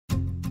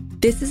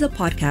This is a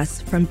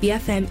podcast from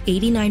BFM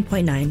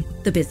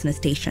 89.9, the business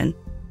station.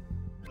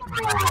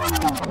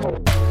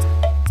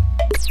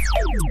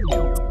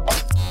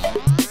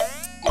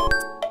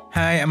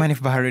 Hi, I'm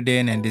Hanif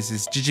Baharuddin and this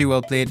is GG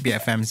Well Played,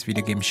 BFM's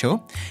video game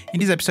show. In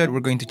this episode,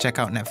 we're going to check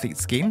out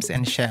Netflix games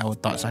and share our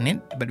thoughts on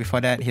it. But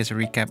before that, here's a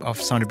recap of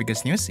some of the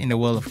biggest news in the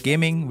world of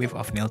gaming with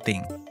Afnil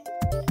Ting.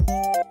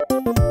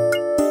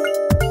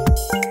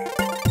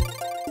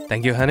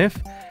 Thank you, Hanif.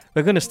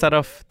 We're going to start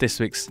off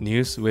this week's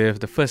news with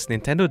the first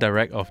Nintendo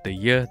Direct of the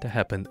year that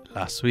happened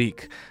last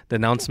week. The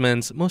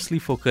announcements mostly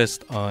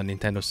focused on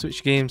Nintendo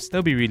Switch games that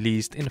will be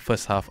released in the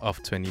first half of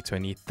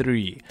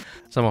 2023.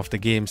 Some of the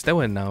games that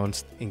were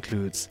announced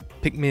includes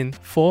Pikmin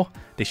 4.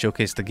 They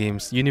showcased the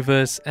game's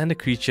universe and the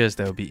creatures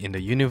that will be in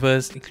the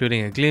universe,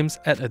 including a glimpse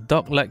at a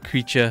dog-like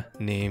creature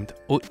named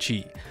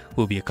Oatchi, who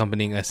will be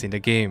accompanying us in the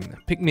game.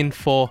 Pikmin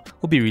 4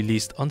 will be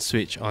released on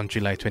Switch on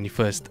July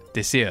 21st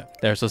this year.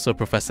 There's also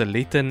Professor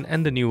Layton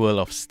and the New World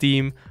of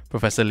Steam.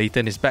 Professor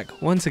Layton is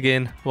back once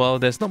again. While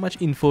there's not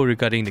much info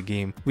regarding the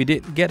game, we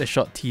did get a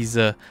short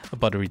teaser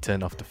about the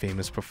return of the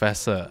famous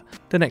professor.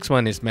 The next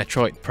one is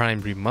Metroid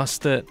Prime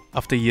Remastered.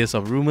 After years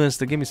of rumors,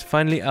 the game is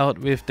finally out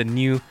with the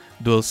new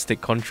dual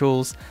stick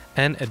controls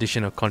and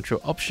additional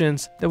control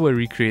options that will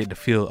recreate the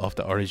feel of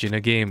the original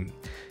game.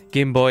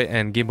 Game Boy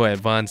and Game Boy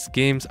Advance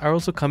games are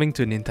also coming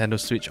to Nintendo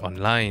Switch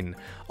Online.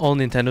 All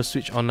Nintendo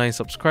Switch Online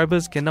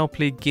subscribers can now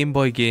play Game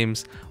Boy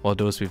games, while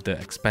those with the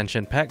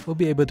expansion pack will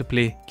be able to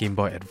play Game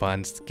Boy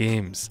Advance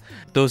games.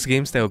 Those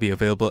games that will be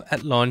available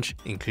at launch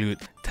include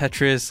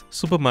Tetris,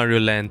 Super Mario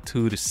Land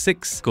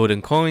 2-6,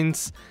 Golden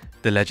Coins,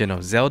 The Legend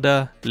of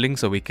Zelda,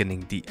 Link's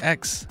Awakening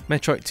DX,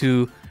 Metroid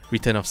 2,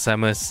 Return of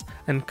Samus,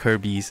 and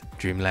Kirby's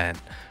Dream Land.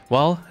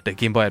 While the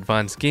Game Boy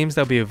Advance games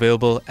that will be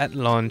available at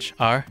launch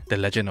are The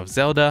Legend of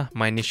Zelda,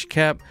 Minish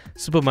Cap,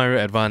 Super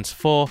Mario Advance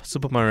 4,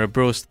 Super Mario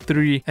Bros.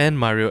 3, and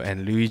Mario &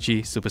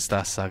 Luigi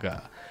Superstar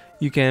Saga.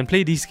 You can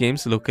play these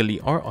games locally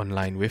or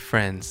online with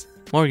friends.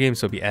 More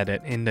games will be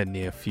added in the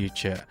near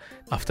future.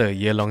 After a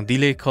year-long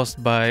delay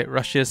caused by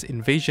Russia's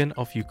invasion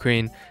of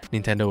Ukraine,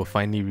 Nintendo will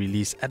finally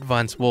release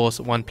Advance Wars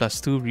 1+2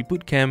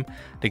 Reboot Camp.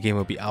 The game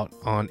will be out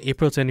on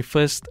April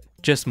 21st,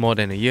 just more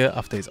than a year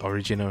after its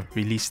original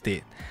release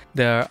date.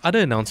 There are other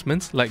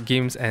announcements like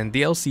games and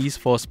DLCs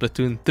for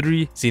Splatoon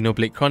 3,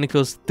 Xenoblade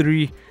Chronicles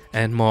 3,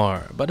 and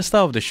more. But the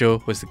star of the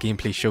show was the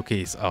gameplay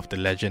showcase of The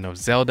Legend of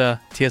Zelda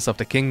Tears of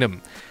the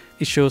Kingdom.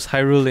 It shows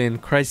Hyrule in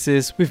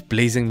crisis with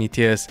blazing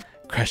meteors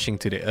crashing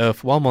to the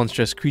earth while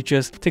monstrous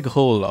creatures take a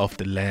hold of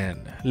the land.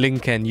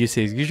 Link can use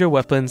his usual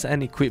weapons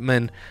and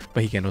equipment,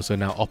 but he can also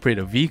now operate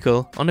a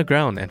vehicle on the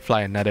ground and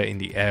fly another in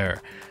the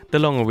air. The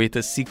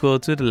long-awaited sequel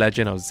to The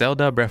Legend of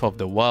Zelda Breath of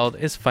the Wild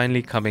is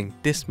finally coming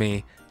this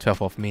May,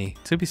 12th of May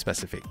to be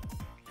specific.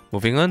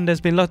 Moving on,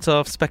 there's been lots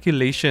of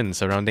speculation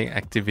surrounding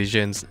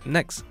Activision's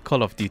next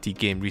Call of Duty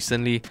game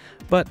recently,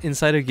 but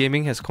Insider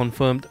Gaming has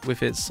confirmed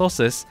with its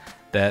sources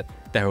that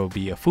there will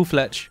be a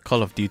full-fledged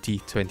Call of Duty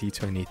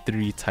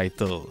 2023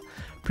 title.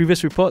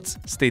 Previous reports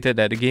stated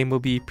that the game will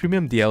be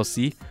premium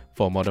DLC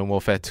for Modern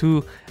Warfare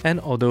 2, and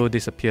although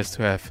this appears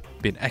to have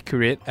been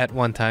accurate at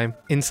one time,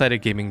 Insider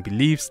Gaming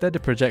believes that the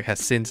project has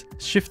since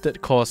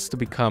shifted course to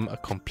become a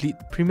complete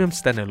premium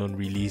standalone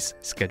release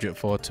scheduled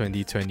for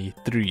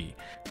 2023.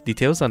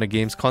 Details on the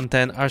game's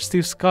content are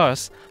still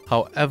scarce,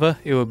 however,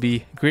 it will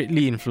be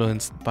greatly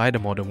influenced by the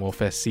Modern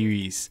Warfare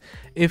series.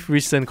 If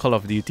recent Call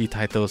of Duty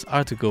titles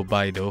are to go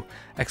by though,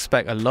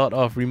 expect a lot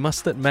of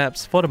remastered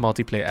maps for the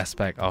multiplayer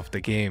aspect of the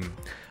game.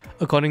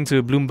 According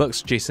to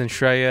Bloomberg's Jason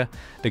Schreier,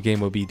 the game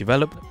will be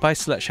developed by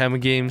Sledgehammer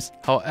Games.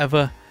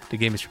 However, the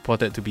game is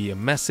reported to be a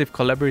massive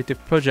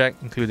collaborative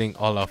project including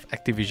all of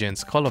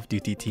Activision's Call of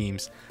Duty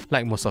teams,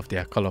 like most of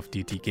their Call of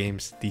Duty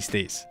games these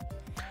days.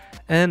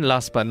 And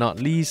last but not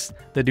least,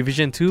 The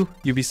Division 2,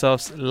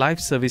 Ubisoft's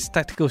live service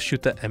tactical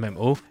shooter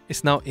MMO,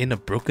 is now in a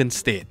broken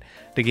state.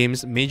 The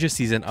game's major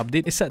season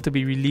update is set to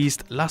be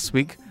released last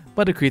week,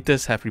 but the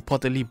creators have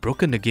reportedly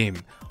broken the game,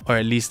 or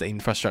at least the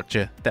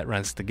infrastructure that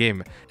runs the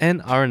game,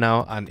 and are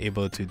now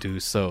unable to do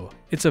so.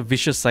 It's a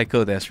vicious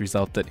cycle that has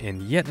resulted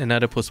in yet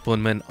another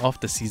postponement of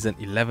the Season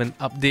 11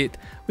 update,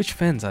 which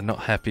fans are not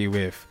happy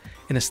with.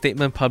 In a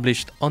statement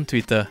published on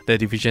Twitter, the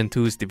Division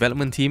 2's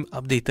development team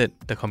updated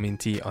the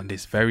community on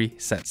this very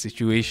sad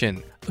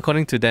situation.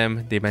 According to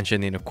them, they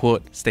mentioned in a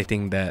quote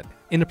stating that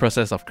in the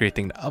process of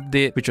creating the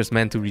update, which was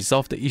meant to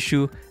resolve the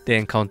issue, they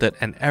encountered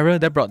an error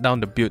that brought down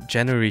the build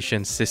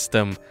generation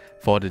system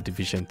for the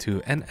Division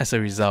 2, and as a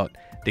result,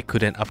 they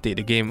couldn't update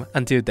the game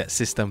until that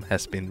system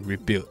has been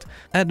rebuilt.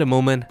 At the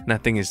moment,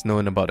 nothing is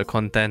known about the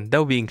content that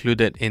will be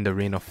included in the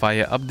Reign of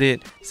Fire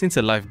update, since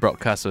a live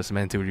broadcast was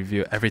meant to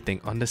reveal everything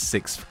on the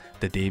 6th,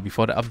 the day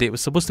before the update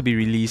was supposed to be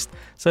released,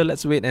 so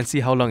let's wait and see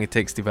how long it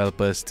takes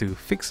developers to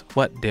fix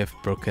what they've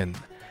broken.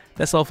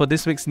 That's all for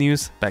this week's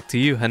news. Back to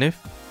you, Hanif.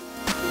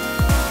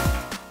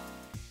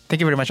 Thank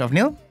you very much,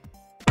 Afnil.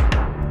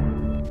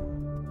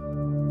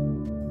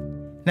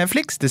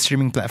 Netflix, the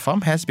streaming platform,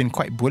 has been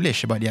quite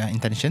bullish about their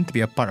intention to be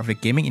a part of the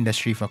gaming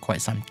industry for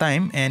quite some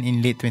time, and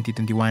in late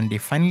 2021, they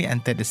finally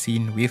entered the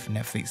scene with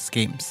Netflix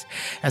games.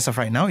 As of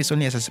right now, it's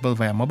only accessible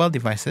via mobile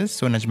devices,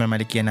 so Najman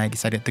Maliki and I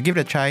decided to give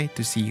it a try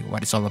to see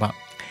what it's all about.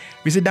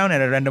 We sit down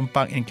at a random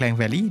park in Klang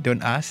Valley,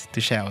 don't ask, to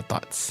share our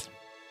thoughts.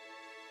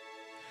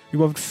 We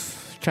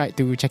both tried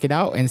to check it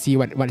out and see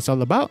what it's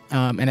all about,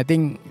 and I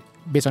think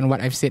based on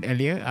what I've said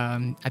earlier,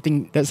 I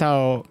think that's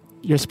how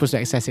you're supposed to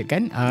access it,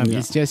 kan?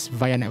 It's just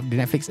via the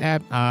Netflix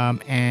app,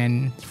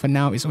 and for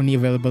now it's only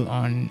available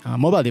on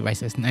mobile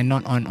devices and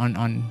not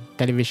on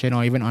television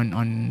or even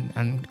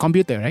on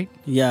computer, right?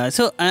 Yeah,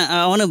 so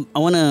I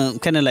wanna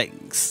kind of like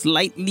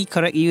slightly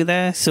correct you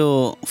there.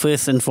 So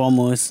first and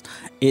foremost,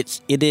 it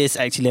is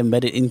actually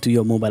embedded into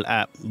your mobile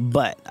app,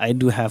 but I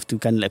do have to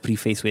kind of like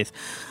preface with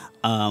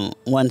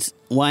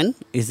one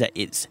is that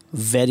it's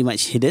very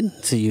much hidden,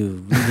 so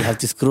you really have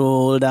to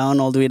scroll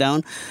down all the way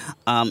down,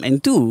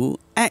 and two,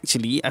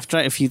 actually I've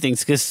tried a few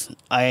things because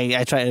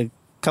I tried a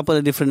couple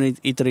of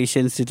different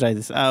iterations to try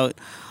this out.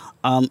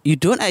 You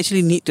don't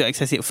actually need to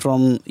access it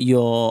from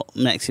your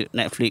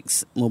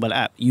Netflix mobile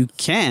app. You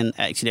can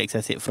actually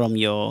access it from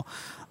your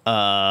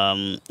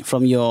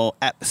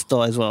app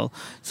store as well.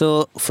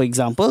 So for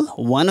example,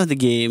 one of the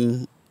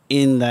game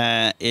in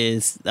that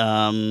is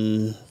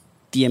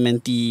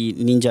TMNT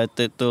Ninja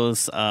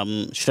Turtles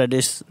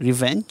Shredder's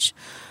Revenge.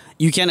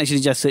 You can actually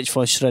just search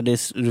for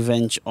Shredder's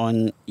Revenge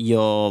on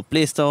your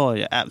Play Store or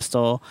your App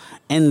Store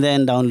and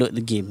then download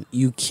the game.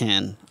 You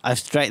can.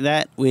 I've tried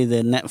that with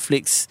a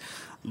Netflix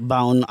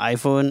bound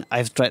iPhone.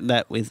 I've tried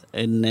that with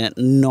a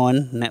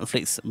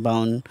non-Netflix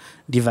bound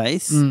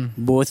device.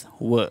 Both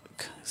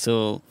work.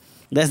 So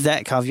that's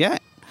that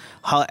caveat.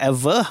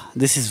 However,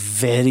 this is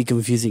very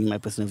confusing in my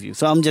personal view.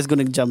 So I'm just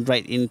going to jump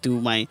right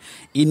into my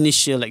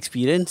initial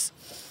experience.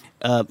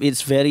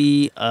 It's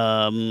very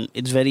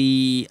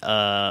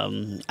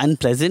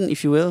unpleasant,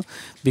 if you will,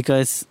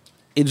 because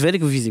it's very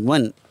confusing.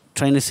 One,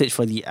 trying to search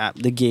for the app,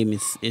 the game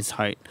is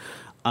hard.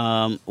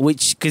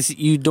 Because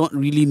you don't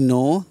really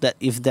know that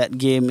if that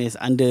game is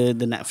under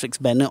the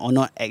Netflix banner or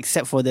not,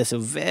 except for there's a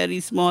very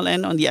small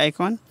N on the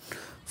icon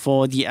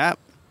for the app.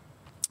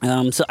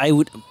 So I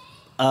would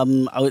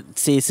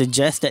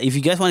suggest that if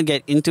you guys want to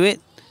get into it,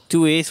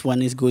 two ways.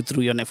 One is go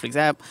through your Netflix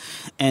app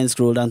and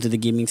scroll down to the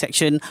gaming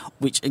section,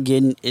 which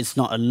again is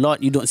not a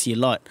lot. You don't see a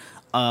lot.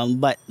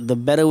 But the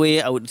better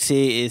way I would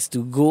say is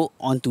to go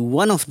onto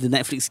one of the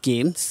Netflix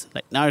games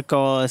like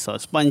Narcos or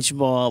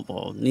SpongeBob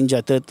or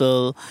Ninja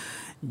Turtle.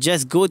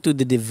 Just go to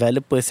the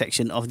developer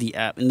section of the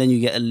app, and then you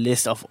get a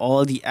list of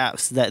all the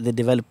apps that the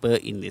developer,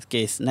 in this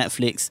case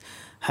Netflix,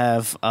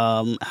 have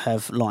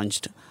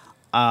launched.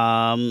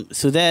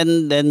 So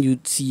then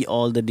you'd see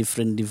all the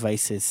different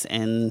devices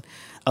and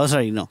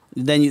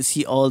then you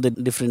see all the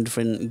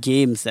different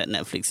games that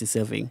Netflix is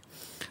serving.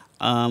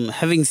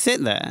 Having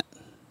said that,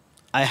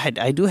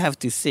 I do have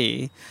to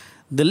say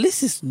the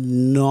list is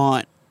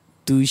not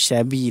too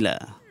shabby lah.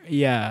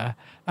 Yeah.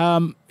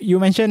 You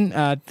mentioned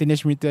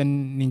Teenage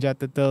Mutant Ninja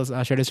Turtles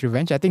Shredder's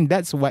Revenge. I think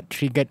that's what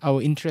triggered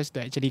our interest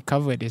to actually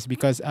cover this,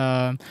 because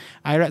I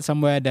read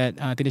somewhere that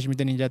Teenage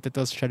Mutant Ninja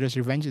Turtles Shredder's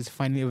Revenge is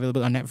finally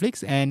available on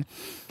Netflix, and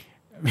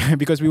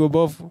because we were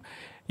both,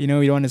 we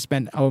don't want to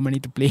spend our money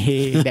to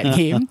play that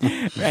game,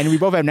 and we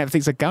both have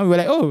Netflix account. We were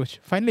like, oh,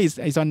 finally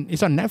it's on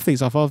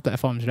Netflix of all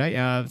platforms,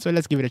 right? So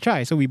let's give it a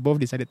try. So we both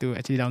decided to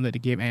actually download the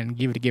game and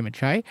give the game a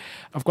try.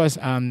 Of course,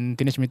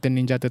 Teenage Mutant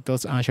Ninja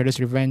Turtles Shredder's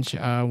Revenge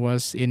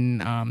was in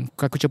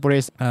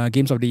Kakuchapore's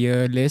Games of the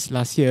Year list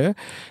last year,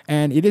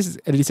 and it is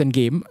a decent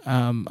game.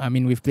 I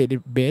mean, we've played it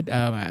a bit.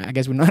 I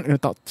guess we're not going to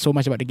talk so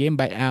much about the game,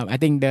 but I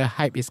think the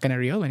hype is kind of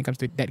real when it comes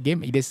to that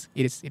game. It is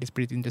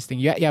pretty interesting.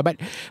 Yeah. But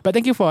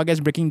thank you for, I guess,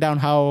 breaking down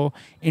how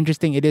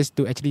interesting it is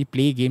to actually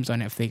play games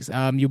on Netflix.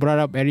 You brought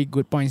up very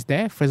good points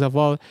there. First of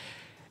all,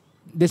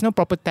 there's no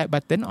proper tab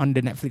button on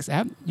the Netflix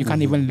app. You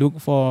can't even look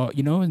for,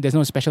 there's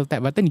no special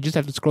tab button. You just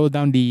have to scroll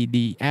down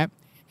the app,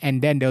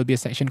 and then there'll be a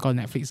section called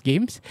Netflix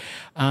Games,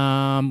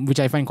 which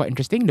I find quite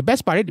interesting. The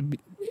best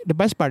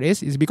part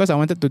is because I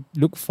wanted to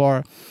look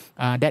for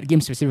that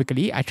game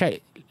specifically, I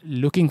tried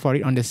looking for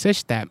it on the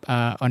search tab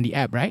on the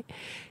app, right?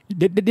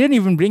 They didn't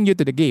even bring you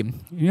to the game.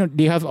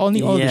 They have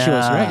only all the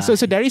shows, right? So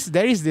there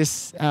is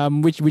this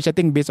which I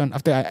think, based on,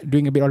 after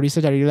doing a bit of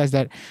research, I realized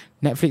that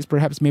Netflix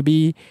perhaps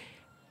maybe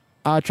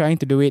are trying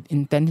to do it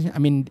I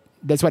mean,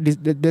 that's what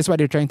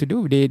they're trying to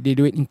do. They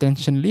do it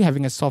intentionally,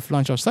 having a soft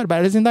launch of sort. But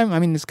at the same time, I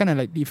mean, it's kind of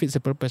like defeats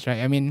the purpose,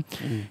 right? I mean,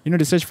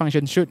 the search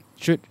function should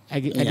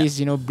at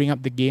least bring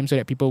up the game so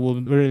that people will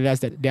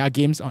realize that there are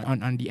games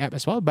on the app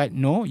as well. But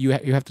no, you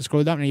have to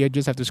scroll down, and you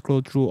just have to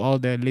scroll through all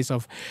the list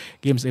of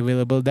games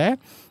available there.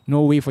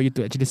 No way for you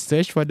to actually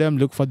search for them,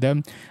 look for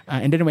them,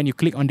 and then when you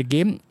click on the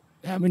game,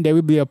 I mean, there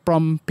will be a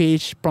prompt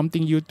page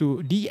prompting you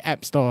to the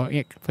App Store.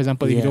 For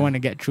example, if you don't want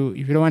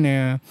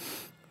to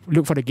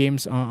look for the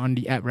games on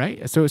the app,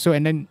 right? So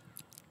and then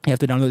You have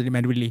to download it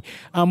manually.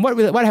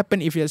 What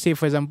happen if, let's say,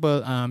 for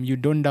example, you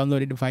don't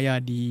download it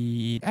via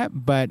the app,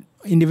 but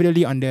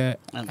individually on the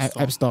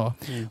App Store?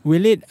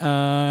 Will it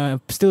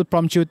still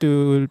prompt you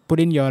to put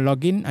in your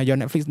login, your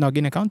Netflix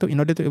login account in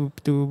order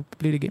to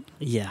play the game?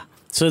 Yeah.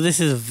 So this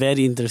is a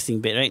very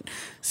interesting bit, right?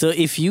 So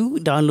if you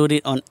download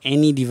it on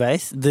any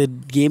device, the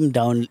game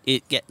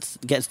gets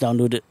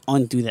downloaded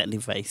onto that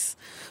device.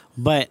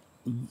 And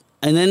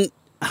then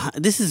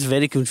this is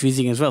very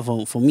confusing as well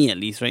for me, at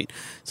least, right?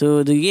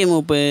 So the game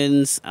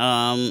opens,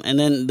 and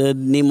then the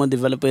name of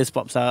developers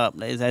pops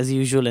up as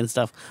usual and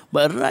stuff.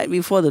 But right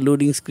before the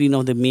loading screen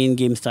of the main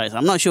game starts,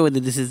 I'm not sure whether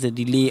this is a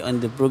delay on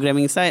the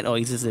programming side or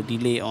is this a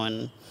delay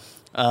on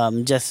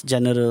just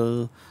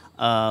general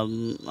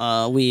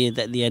way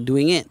that they are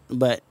doing it.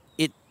 But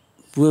it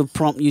will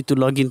prompt you to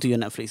log into your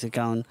Netflix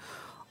account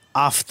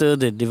after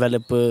the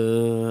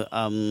developer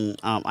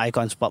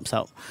icons pops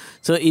out.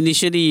 So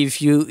initially,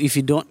 if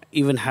you don't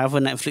even have a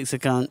Netflix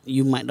account,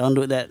 you might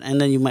download that, and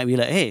then you might be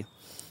like, hey,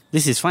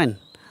 this is fun.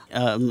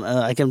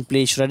 I can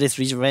play Shredder's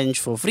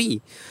Revenge for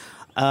free.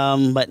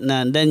 But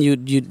then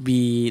you'd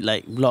be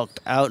like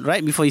blocked out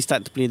right before you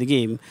start to play the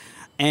game.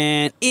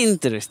 And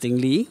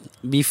interestingly,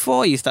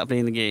 before you start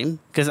playing the game,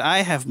 because I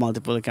have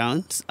multiple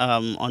accounts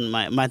on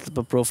my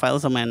multiple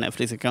profiles on my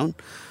Netflix account,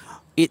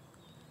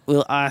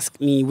 will ask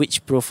me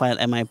which profile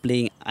am I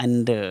playing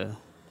under,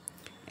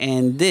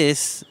 and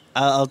this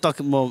I'll talk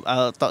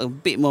a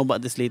bit more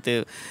about this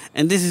later.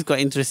 And this is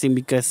quite interesting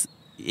because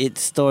it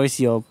stores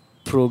your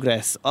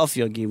progress of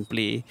your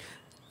gameplay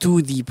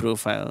to the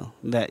profile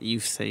that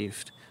you've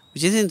saved,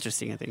 which is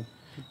interesting. I think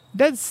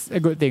that's a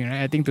good thing,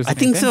 right? I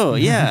think so.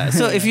 Yeah.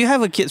 So if you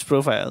have a kid's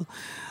profile,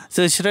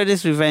 so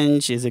Shredder's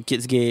Revenge is a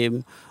kid's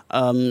game.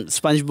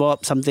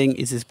 SpongeBob something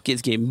is a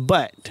kid's game,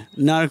 but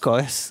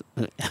Narcos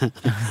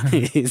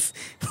is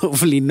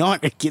hopefully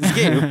not a kid's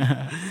game.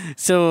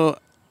 So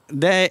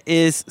there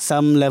is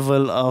some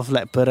level of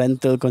like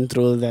parental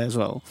control there as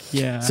well.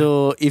 Yeah.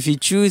 So if you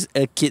choose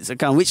a kid's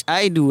account, which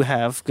I do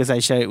have because I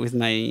share it with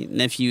my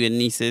nephew and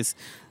nieces,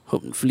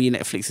 hopefully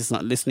Netflix is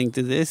not listening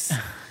to this.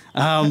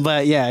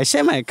 But yeah, I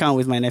share my account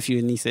with my nephew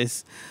and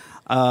nieces.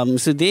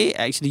 So they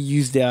actually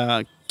use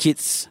their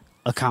kids'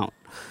 account.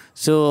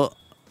 So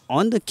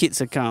on the kids'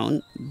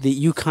 account,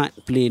 you can't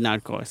play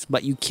Narcos,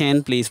 but you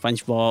can play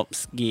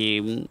SpongeBob's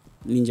game,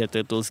 Ninja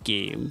Turtles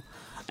game.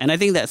 And I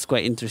think that's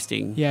quite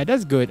interesting. Yeah,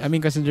 that's good. I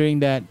mean, considering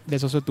that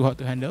there's also Too Hot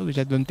to Handle, which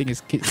I don't think is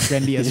kids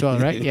friendly as well,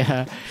 right?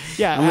 Yeah.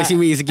 I'm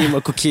assuming it's a game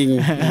of cooking.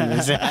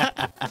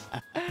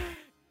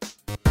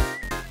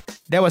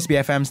 That was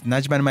BFM's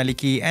Najman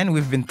Maliki, and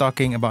we've been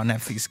talking about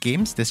Netflix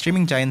games, the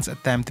streaming giant's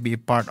attempt to be a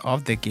part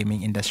of the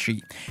gaming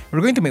industry. We're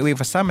going to make way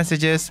for some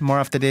messages. More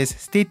after this.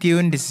 Stay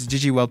tuned. This is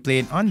Gigi Well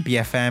Played on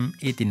BFM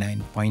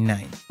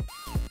 89.9.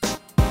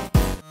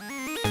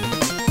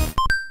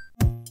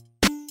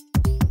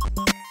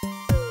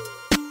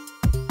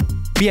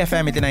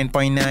 BFM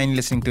 89.9,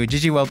 listening to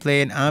Gigi Well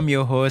Played. I'm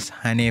your host,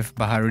 Hanif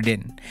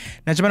Baharuddin.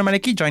 Najman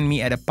Maliki joined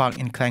me at a park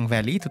in Klang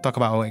Valley to talk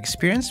about our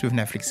experience with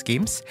Netflix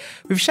games.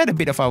 We've shared a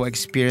bit of our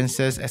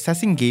experiences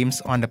assessing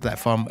games on the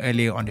platform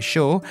earlier on the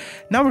show.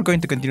 Now we're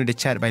going to continue the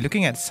chat by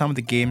looking at some of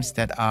the games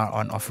that are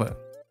on offer.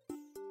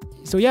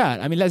 So yeah,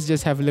 I mean, let's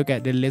just have a look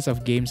at the list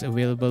of games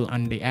available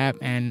on the app.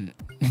 And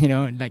you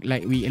know,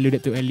 like we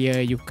alluded to earlier,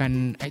 you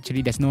can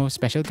actually, there's no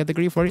special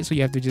category for it, so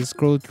you have to just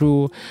scroll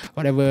through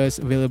whatever's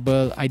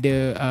available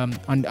either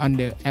on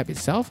the app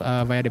itself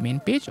via the main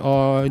page,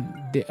 or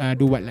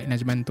do what like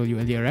Najman told you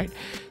earlier, right?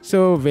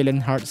 So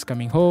Valiant Hearts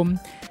Coming Home,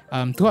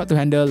 Too Hot to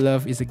Handle,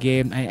 Love is a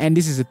Game, and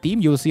this is a theme.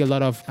 You'll see a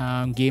lot of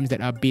games that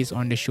are based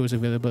on the shows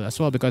available as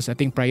well, because I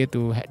think prior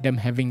to them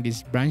having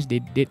this branch, they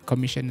did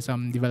commission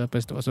some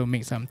developers to also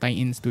make some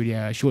tie-ins to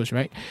their shows,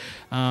 right?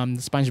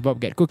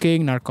 SpongeBob Get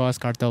Cooking, Narcos,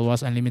 Cartel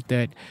Wars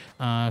Unlimited,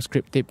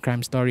 Script Tape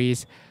Crime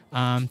Stories,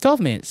 12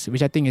 Minutes,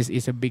 which I think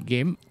is a big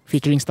game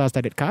featuring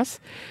star-studded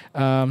cast,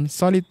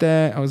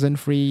 Solitaire,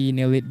 Oxenfree,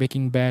 Nail It,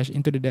 Baking Bash,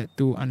 Into the Dead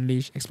 2,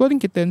 Unleashed, Exploding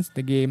Kittens,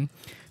 the game,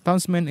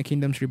 Townsman, A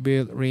Kingdom's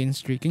Rebuilt,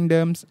 Reigns, Three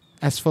Kingdoms,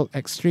 Asphalt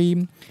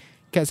Extreme,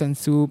 Cats and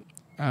Soup,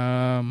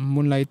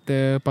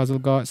 Moonlighter, Puzzle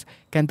Gods,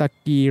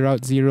 Kentucky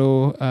Route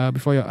Zero,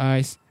 Before Your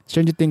Eyes,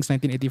 Stranger Things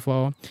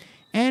 1984,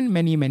 and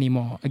many, many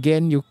more.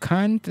 Again, you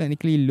can't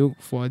technically look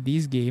for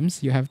these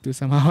games. You have to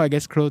somehow, I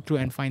guess, scroll through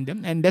and find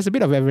them. And there's a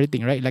bit of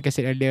everything, right? Like I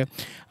said earlier,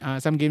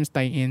 some games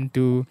tie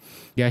into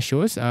their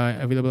shows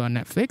available on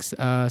Netflix.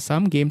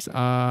 Some games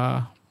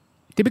are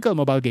typical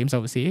mobile games, I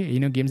would say. You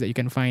know, games that you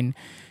can find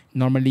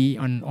normally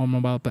on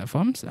mobile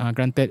platforms.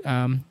 Granted,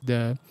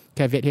 the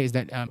caveat here is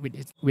that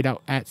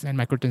without ads and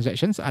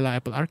microtransactions, a la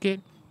Apple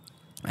Arcade.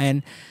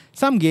 And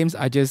some games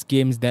are just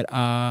games that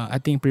are, I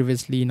think,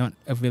 previously not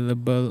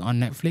available on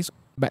Netflix,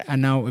 but are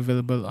now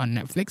available on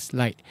Netflix,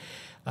 like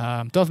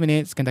 12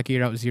 Minutes, Kentucky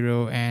Route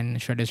Zero, and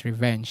Shredder's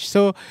Revenge.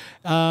 So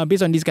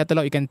based on this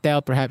catalog, you can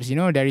tell perhaps, you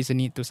know, there is a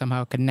need to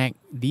somehow connect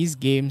these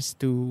games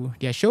to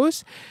their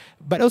shows.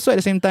 But also at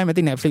the same time, I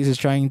think Netflix is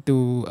trying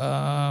to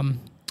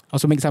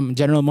also make some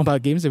general mobile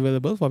games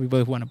available for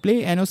people who want to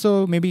play, and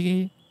also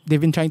maybe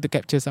they've been trying to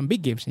capture some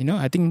big games.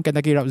 I think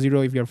Kentucky Route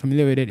Zero, if you're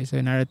familiar with it, is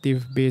a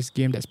narrative-based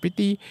game that's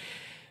pretty.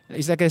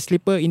 It's like a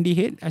sleeper indie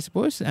hit, I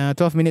suppose.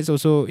 12 Minutes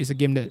also is a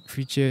game that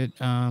featured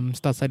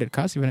star-studded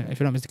cast, if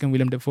I'm not mistaken,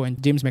 Willem Dafoe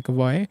and James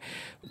McAvoy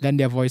lend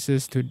their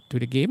voices to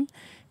the game.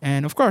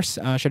 And of course,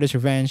 Shredder's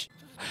Revenge.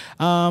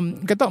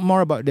 We can talk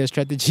more about the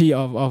strategy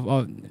of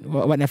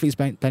what Netflix is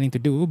planning to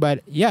do.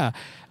 But yeah,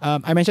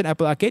 I mentioned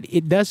Apple Arcade.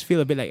 It does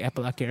feel a bit like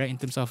Apple Arcade, right? In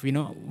terms of,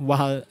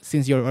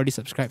 since you're already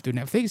subscribed to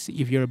Netflix,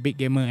 if you're a big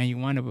gamer and you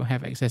want to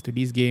have access to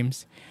these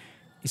games,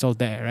 it's all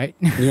there, right?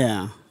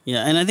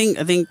 Yeah, and I think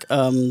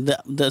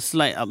the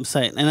slight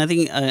upside, and I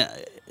think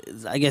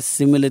I guess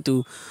similar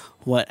to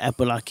what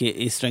Apple Arcade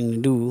is trying to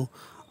do,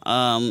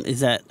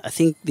 is that I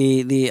think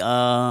they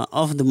are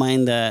of the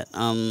mind that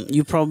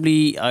you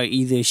probably are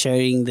either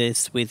sharing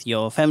this with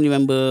your family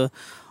member,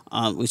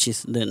 which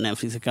is the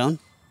Netflix account,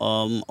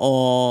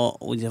 or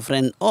with your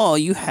friend, or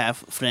you have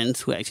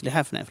friends who actually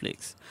have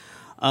Netflix,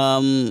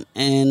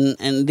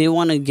 and they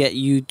want to get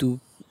you to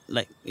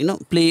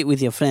play it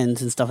with your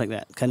friends and stuff like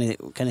that kind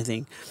of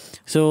thing.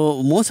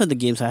 So most of the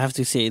games, I have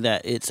to say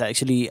that it's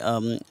actually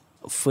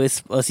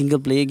first single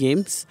player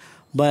games.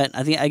 But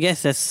I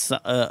guess that's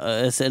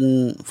a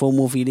certain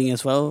FOMO feeling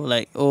as well.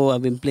 Like,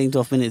 I've been playing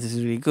 12 minutes, this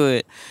is really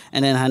good.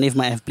 And then Hanif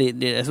might have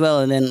played it as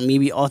well. And then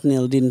maybe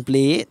Othniel didn't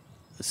play it.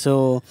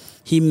 So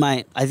he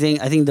might, I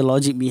think the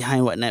logic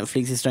behind what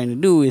Netflix is trying to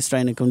do is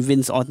trying to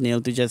convince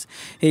Othniel to just,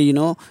 hey,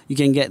 you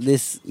can get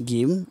this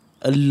game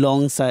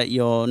alongside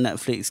your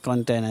Netflix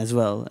content as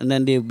well. And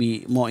then they'll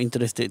be more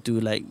interested to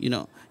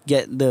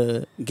get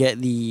the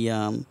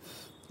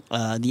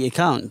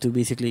account to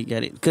basically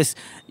get it, because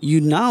you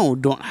now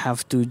don't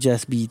have to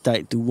just be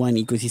tied to one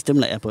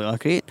ecosystem like Apple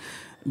Arcade,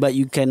 but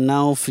you can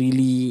now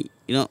freely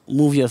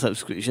move your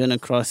subscription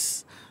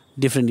across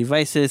different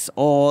devices,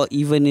 or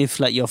even if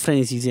your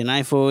friend is using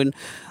an iPhone,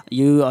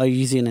 you are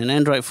using an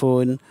Android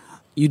phone,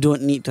 you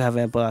don't need to have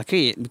Apple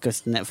Arcade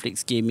because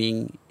Netflix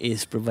Gaming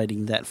is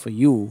providing that for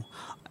you.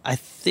 I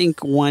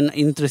think one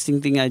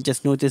interesting thing I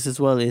just noticed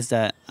as well is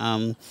that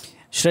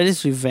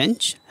Shredder's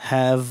Revenge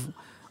have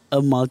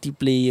a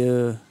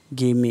multiplayer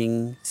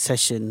gaming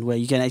session where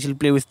you can actually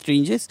play with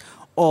strangers,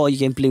 or you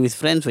can play with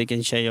friends where you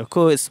can share your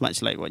codes,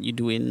 much like what you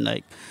do in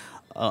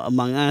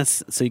Among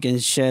Us. So you can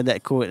share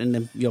that code and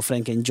then your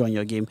friend can join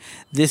your game.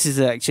 This is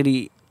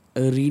actually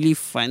a really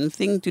fun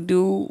thing to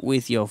do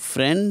with your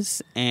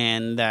friends,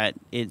 and that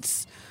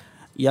it's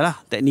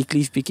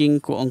technically speaking,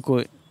 quote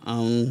unquote,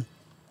 kind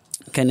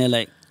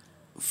of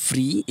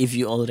free if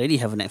you already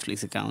have a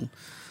Netflix account.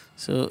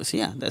 So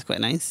yeah, that's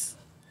quite nice.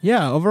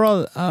 Yeah,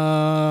 overall,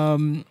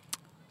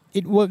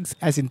 it works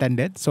as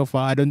intended so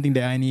far. I don't think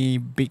there are any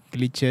big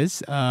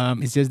glitches.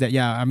 It's just that,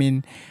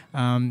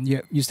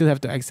 you still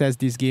have to access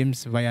these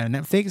games via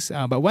Netflix.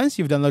 But once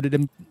you've downloaded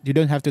them, you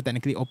don't have to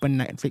technically open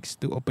Netflix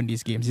to open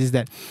these games. It's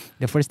that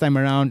the first time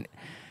around,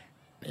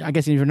 I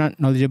guess if you're not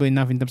knowledgeable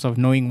enough in terms of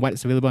knowing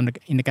what's available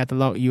in the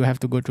catalog, you have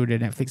to go through the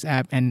Netflix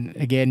app. And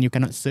again, you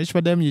cannot search for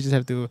them. You just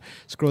have to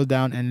scroll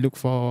down and look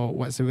for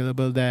what's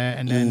available there.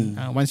 And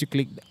then once you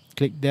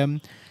click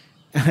them,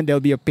 there'll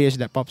be a page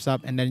that pops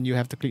up, and then you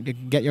have to click the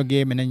get your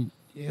game, and then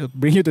it'll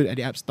bring you to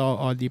the App Store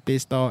or the Play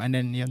Store, and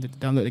then you have to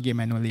download the game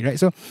manually, right?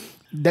 So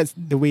that's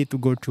the way to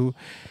go through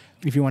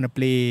if you want to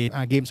play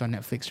games on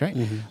Netflix, right?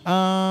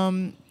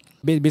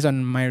 Based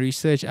on my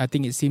research, I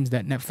think it seems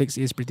that Netflix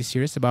is pretty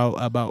serious about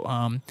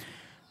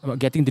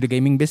getting to the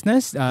gaming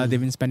business. They've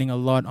been spending a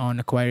lot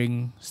on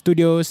acquiring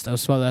studios,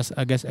 as well as,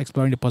 I guess,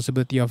 exploring the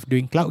possibility of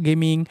doing cloud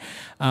gaming.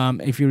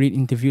 If you read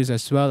interviews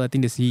as well, I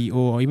think the CEO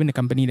or even the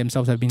company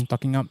themselves have been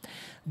talking up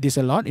this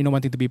a lot,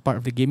 wanting to be part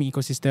of the gaming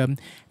ecosystem.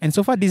 And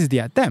so far, this is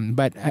their attempt.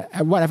 But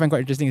what I find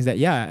quite interesting is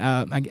that,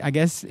 I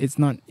guess it's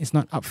not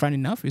upfront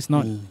enough. It's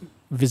not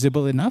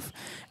visible enough.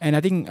 And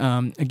I think,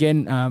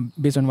 again,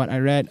 based on what I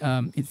read,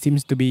 it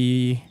seems to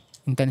be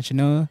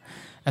intentional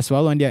as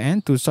well on their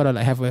end to sort of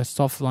have a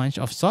soft launch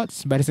of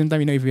sorts. But at the same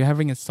time, if you're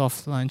having a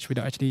soft launch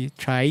without actually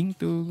trying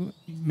to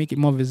make it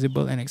more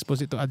visible and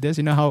expose it to others,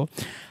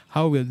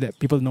 how will that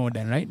people know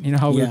then, right?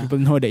 How will people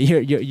know that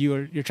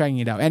you're trying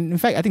it out? And in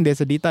fact, I think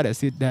there's a data that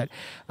said that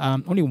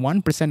only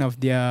 1% of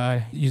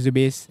their user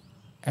base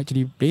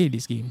actually play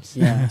these games.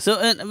 Yeah. So,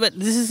 but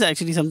this is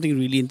actually something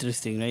really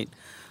interesting, right?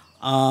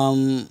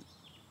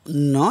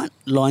 Not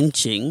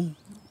launching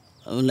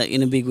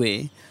in a big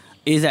way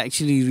is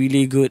actually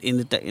really good in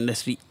the tech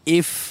industry.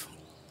 If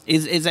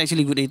it's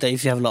actually good data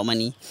if you have a lot of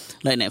money,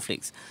 like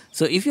Netflix.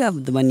 So if you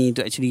have the money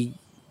to actually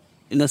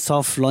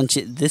soft launch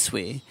it this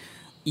way,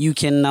 you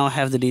can now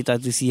have the data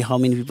to see how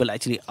many people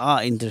actually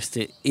are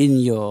interested in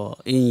your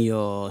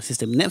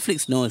system.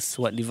 Netflix knows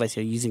what device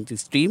you're using to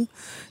stream,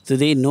 so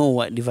they know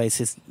what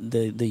devices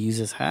the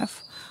users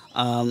have.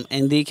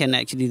 And they can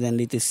actually then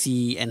later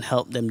see and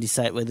help them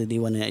decide whether they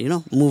want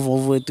to move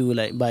over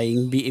to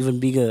buying even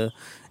bigger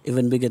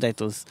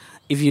titles.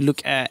 If you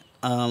look at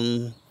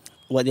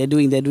what they're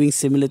doing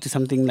similar to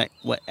something like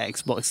what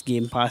Xbox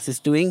Game Pass is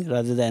doing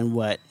rather than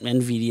what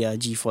Nvidia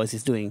GeForce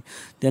is doing.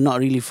 They're not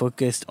really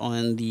focused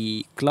on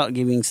the cloud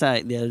gaming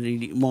side. They're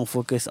really more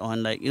focused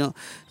on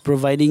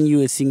providing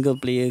you a single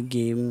player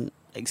game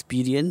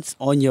experience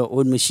on your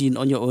own machine,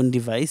 on your own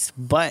device,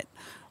 but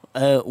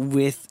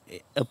with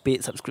a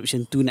paid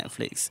subscription to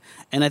Netflix.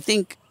 And I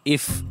think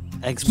if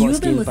Xbox You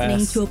have been Game listening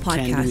Pass to a can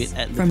do it podcast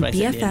at the from price that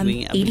they're BFM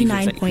doing it, I believe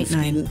it's like 89.9,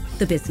 15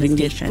 the business ringgit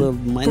station. per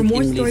month For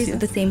more in stories Malaysia. of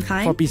the same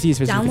kind, For PC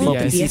specifically, download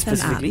yeah. the PC BFM app.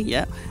 specifically,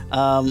 yeah.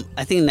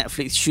 I think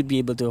Netflix should be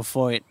able to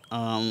afford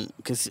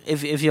because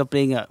if you're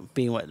paying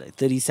what, like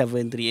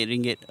 37, 38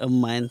 ringgit a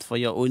month for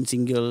your own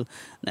single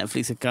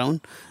Netflix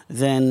account,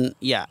 then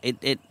yeah,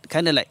 it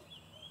kind of like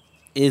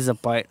is a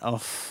part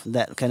of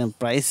that kind of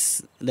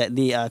price that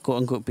they are quote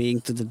unquote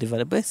paying to the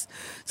developers.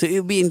 So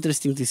it'll be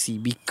interesting to see,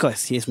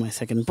 because here's my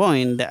second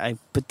point that I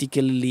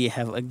particularly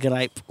have a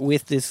gripe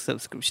with this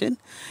subscription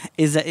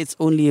is that it's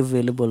only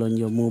available on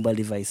your mobile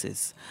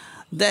devices.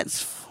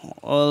 That's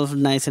all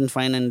nice and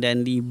fine and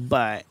dandy,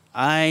 but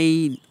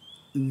I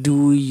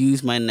do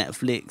use my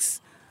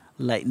Netflix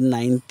like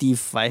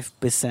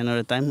 95% of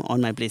the time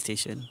on my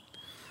PlayStation.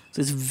 So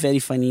it's very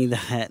funny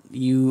that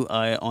you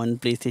are on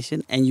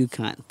PlayStation and you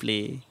can't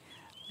play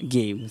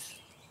games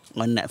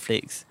on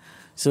Netflix.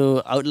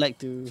 So I'd like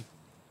to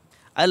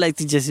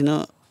just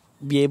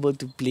be able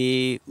to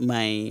play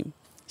my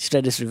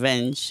Shredder's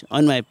Revenge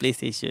on my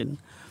PlayStation,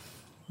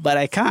 but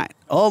I can't.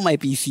 Or my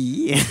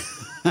PC,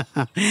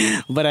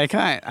 but I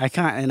can't,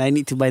 and I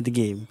need to buy the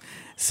game.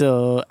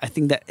 So I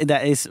think that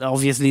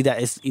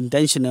is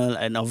intentional,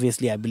 and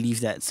obviously I believe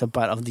that's a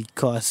part of the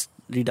cost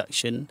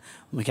reduction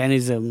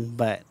mechanism,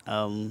 but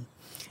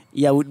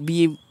would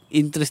be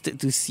interested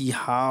to see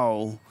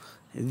how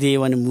they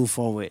want to move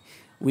forward.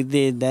 Would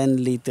they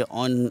then later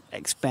on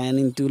expand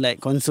into like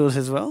consoles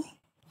as well?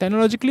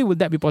 Technologically, would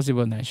that be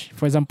possible, Nash?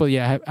 For example,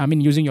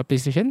 using your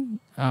PlayStation,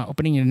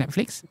 opening your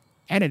Netflix,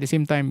 and at the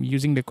same time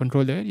using the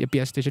controller, your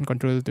PS Station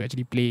controller, to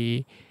actually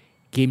play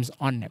games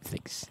on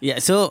Netflix. Yeah.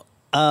 So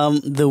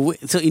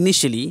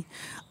initially,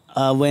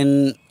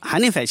 when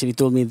Hanif actually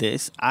told me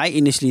this, I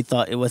initially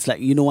thought it was like,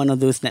 one of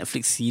those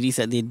Netflix series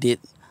that they did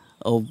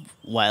a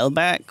while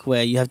back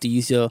where you have to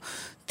use your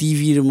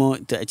TV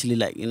remote to actually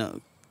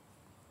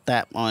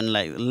tap on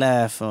like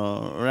left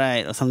or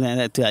right or something like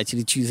that to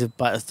actually choose a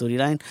part of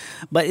storyline.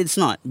 But it's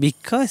not,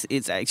 because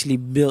it's actually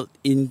built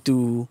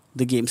into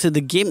the game. So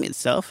the game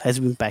itself has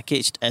been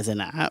packaged as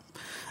an app,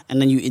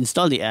 and then you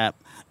install the app.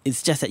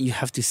 It's just that you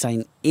have to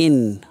sign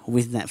in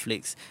with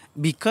Netflix.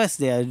 Because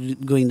they are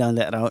going down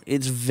that route,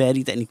 it's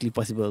very technically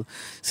possible.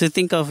 So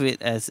think of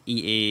it as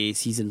EA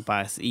Season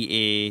Pass,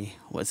 I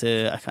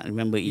can't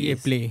remember EA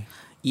Play.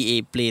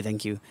 EA Play,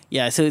 thank you.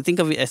 Yeah, so think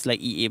of it as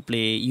like EA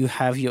Play. You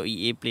have your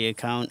EA Play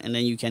account, and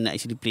then you can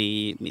actually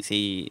play, let's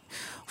say,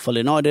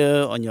 Fallen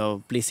Order on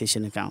your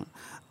PlayStation account.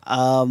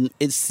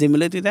 It's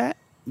similar to that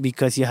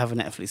because you have a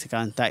Netflix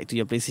account tied to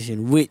your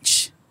PlayStation,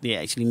 which they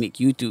actually make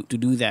you to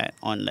do that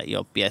on like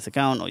your PS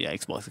account or your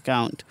Xbox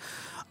account.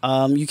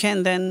 You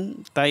can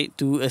then tie it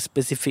to a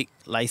specific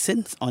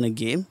license on a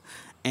game,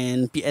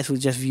 and PS will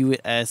just view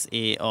it as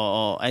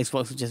or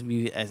Xbox will just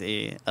view it as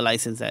a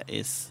license that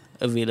is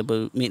made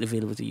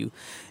available to you.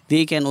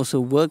 They can also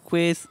work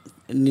with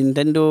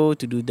Nintendo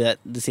to do that,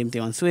 the same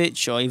thing on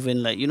Switch, or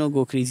even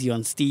go crazy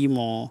on Steam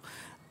or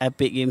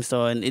Epic Game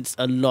Store, and it's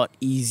a lot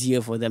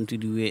easier for them to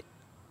do it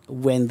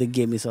when the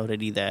game is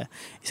already there.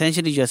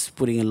 Essentially just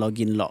putting a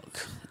login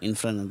lock in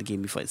front of the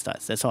game before it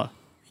starts. That's all.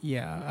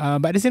 Yeah,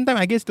 but at the same time,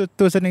 I guess to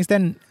a certain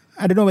extent,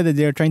 I don't know whether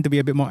they're trying to be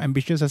a bit more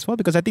ambitious as well,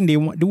 because I think they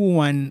do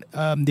want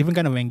different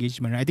kind of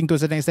engagement. Right? I think to a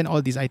certain extent,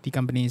 all these IT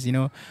companies,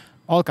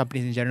 all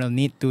companies in general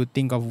need to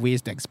think of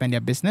ways to expand their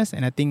business.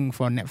 And I think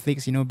for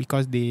Netflix,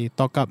 because they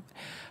talk up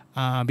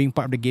being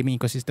part of the gaming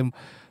ecosystem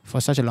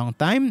for such a long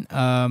time,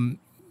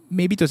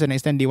 maybe to a certain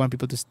extent they want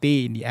people to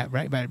stay in the app,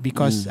 right? But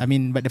because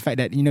but the fact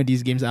that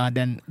these games are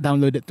then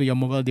downloaded to your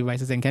mobile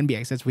devices and can be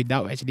accessed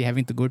without actually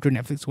having to go through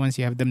Netflix once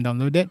you have them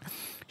downloaded,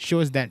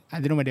 shows that I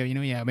don't know whether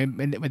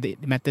whether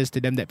it matters to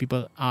them that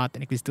people are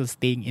technically still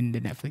staying in the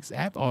Netflix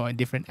app or a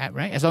different app,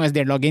 right? As long as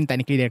they're logged in,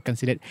 technically they're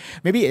considered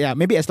maybe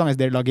as long as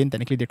they're logged in,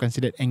 technically they're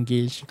considered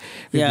engaged.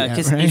 Yeah,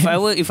 because right? if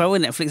I were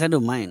Netflix, I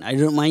don't mind. I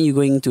don't mind you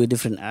going to a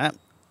different app.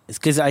 It's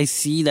because I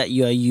see that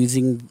you are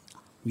using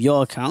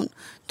your account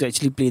to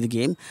actually play the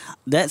game.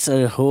 That's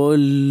a whole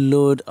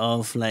load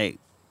of like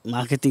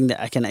marketing that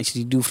I can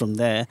actually do from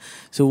there.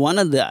 So one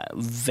of the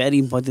very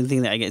important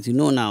things that I get to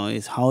know now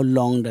is how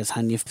long does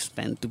Hanif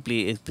spend to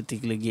play a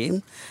particular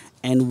game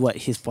and what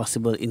his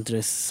possible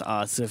interests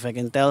are. So if I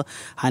can tell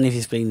Hanif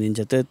is playing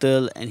Ninja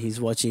Turtle and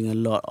he's watching a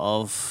lot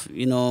of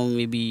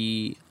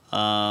maybe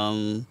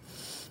Community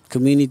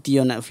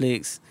on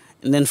Netflix,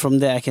 and then from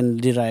there I can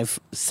derive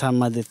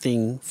some other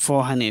thing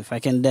for Hanif.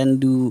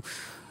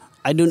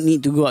 I don't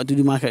need to go out to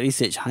do market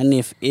research.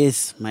 Hanif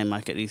is my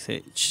market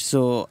research.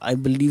 So I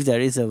believe there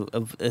is a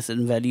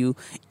certain value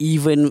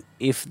even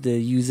if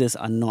the users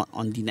are not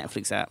on the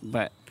Netflix app.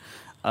 But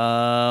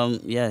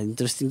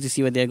interesting to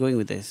see where they're going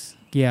with this.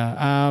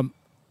 Yeah.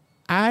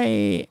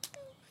 I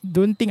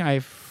don't think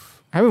I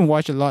haven't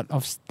watched a lot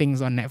of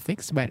things on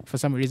Netflix, but for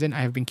some reason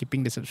I have been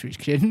keeping the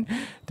subscription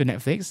to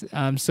Netflix.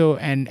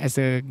 And as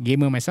a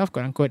gamer myself,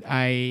 quote unquote,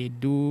 I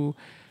do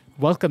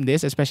welcome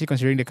this, especially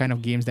considering the kind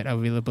of games that are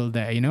available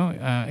there.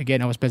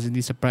 Again, I was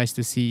pleasantly surprised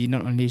to see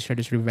not only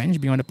Shredder's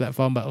Revenge being on the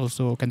platform, but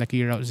also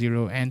Kentucky Route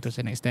Zero and to a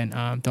certain extent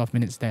 12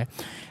 Minutes there.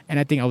 And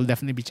I think I will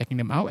definitely be checking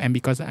them out. And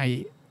because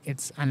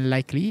it's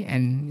unlikely,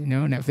 and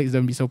Netflix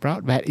don't be so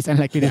proud, but it's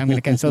unlikely that I'm going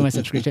to cancel my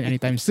subscription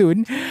anytime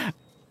soon.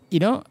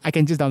 I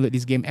can just download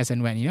this game as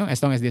and when,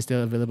 as long as they're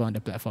still available on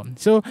the platform.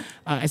 So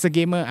as a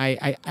gamer,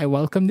 I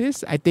welcome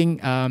this. I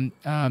think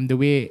the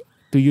way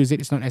to use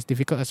it is not as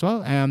difficult as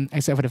well,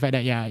 except for the fact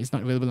that, it's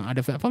not available on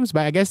other platforms.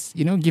 But I guess,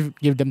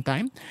 give them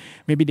time.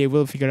 Maybe they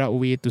will figure out a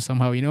way to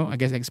somehow, I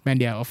guess,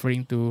 expand their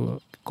offering to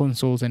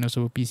consoles and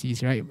also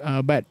PCs,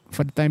 right? But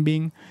for the time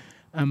being,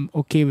 I'm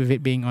okay with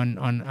it being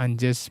on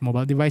just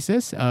mobile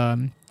devices.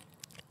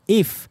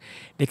 If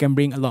they can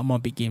bring a lot more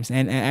big games.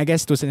 And I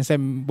guess to a certain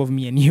extent, both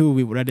me and you,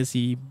 we would rather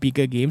see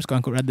bigger games, quote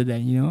unquote, rather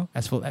than,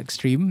 Asphalt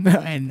Extreme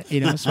and,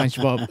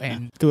 SpongeBob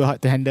and Too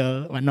Hot to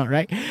Handle, whatnot,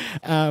 right?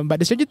 But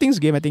the Stranger Things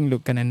game, I think,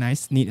 looked kind of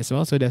nice, neat as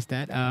well. So there's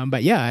that.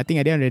 But yeah, I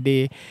think at the end of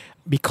the day,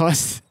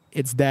 because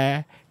it's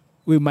there,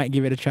 we might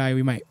give it a try.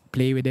 We might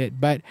play with it.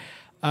 But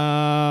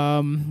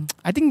I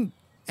think,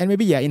 and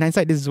maybe, in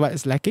hindsight, this is what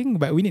is lacking,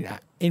 but we need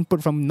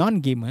input from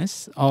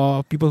non-gamers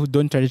or people who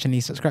don't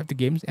traditionally subscribe to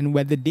games and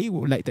whether they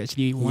would like to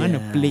actually want to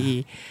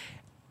play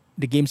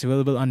the games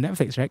available on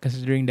Netflix, right?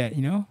 Considering that,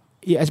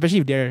 especially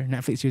if they're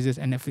Netflix users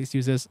and Netflix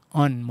users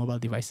on mobile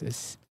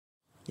devices.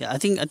 Yeah, I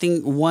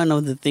think one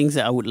of the things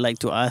that I would like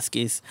to ask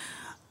is,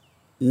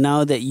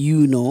 now that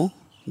you know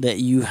that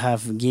you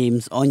have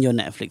games on your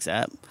Netflix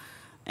app,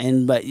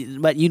 but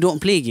you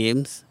don't play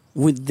games,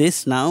 would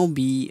this now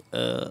be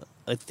a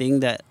thing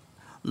that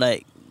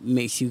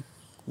makes you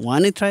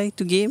want to try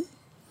to game?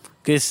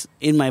 Because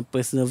in my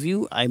personal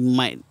view, I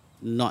might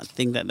not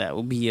think that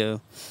would be a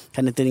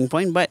kind of turning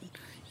point, but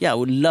I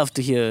would love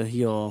to hear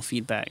your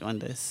feedback on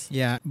this.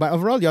 Yeah, but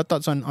overall, your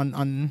thoughts on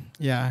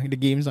the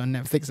games on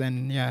Netflix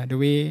and the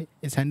way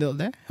it's handled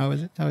there. How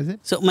is it?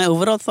 So my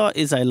overall thought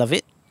is I love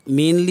it.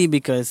 Mainly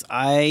because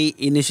I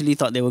initially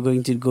thought they were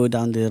going to go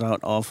down the route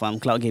of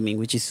cloud gaming,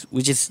 which is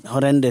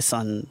horrendous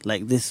on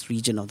this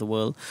region of the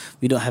world.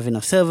 We don't have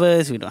enough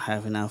servers. We don't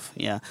have enough.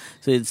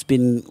 So it's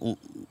been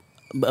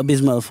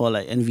abysmal for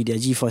Nvidia,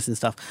 GeForce and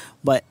stuff.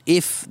 But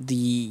if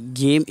the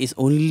game is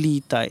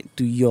only tied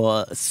to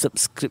your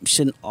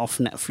subscription of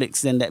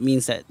Netflix, then that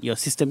means that your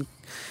system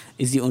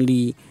is the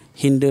only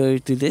hinder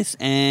to this.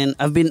 And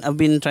I've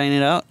been trying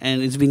it out,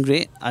 and it's been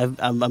great. I've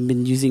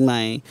been using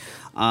my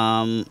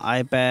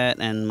iPad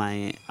and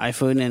my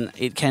iPhone, and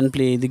it can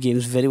play the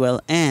games very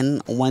well.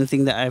 And one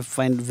thing that I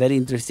find very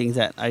interesting is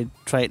that I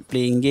tried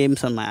playing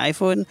games on my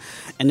iPhone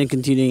and then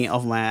continuing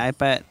off my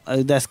iPad.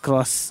 That's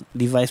cross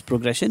device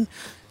progression,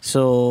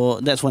 so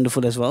that's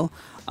wonderful as well.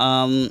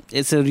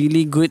 It's a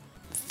really good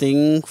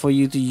thing for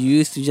you to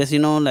use to just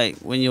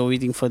when you're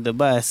waiting for the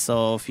bus,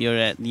 or if you're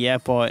at the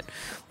airport,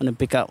 want to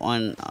pick up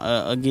on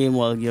a game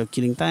while you're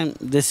killing time.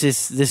 This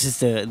is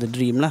the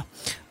dream lah.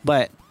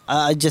 But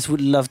I just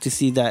would love to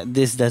see that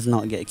this does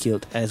not get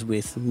killed, as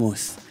with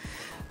most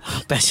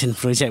passion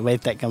project by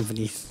tech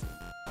companies.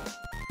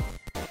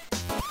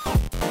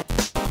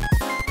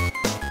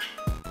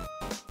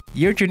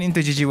 You're tuned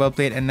into GG Well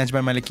Played, and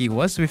Najman Maliki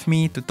was with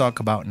me to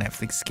talk about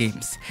Netflix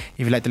games.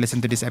 If you'd like to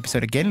listen to this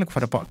episode again, look for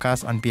the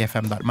podcast on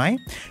bfm.my,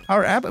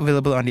 our app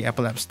available on the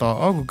Apple App Store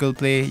or Google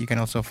Play. You can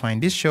also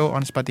find this show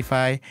on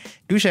Spotify.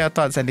 Do share your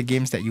thoughts and the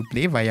games that you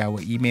play via our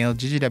email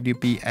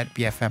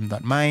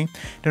ggwp@bfm.my.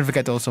 Don't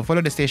forget to also follow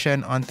the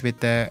station on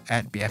Twitter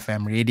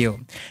 @BFM Radio.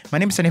 My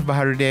name is Sanif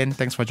Baharuddin.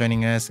 Thanks for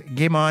joining us.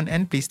 Game on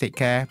and please take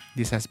care.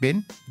 This has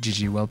been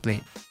GG Well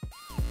Played.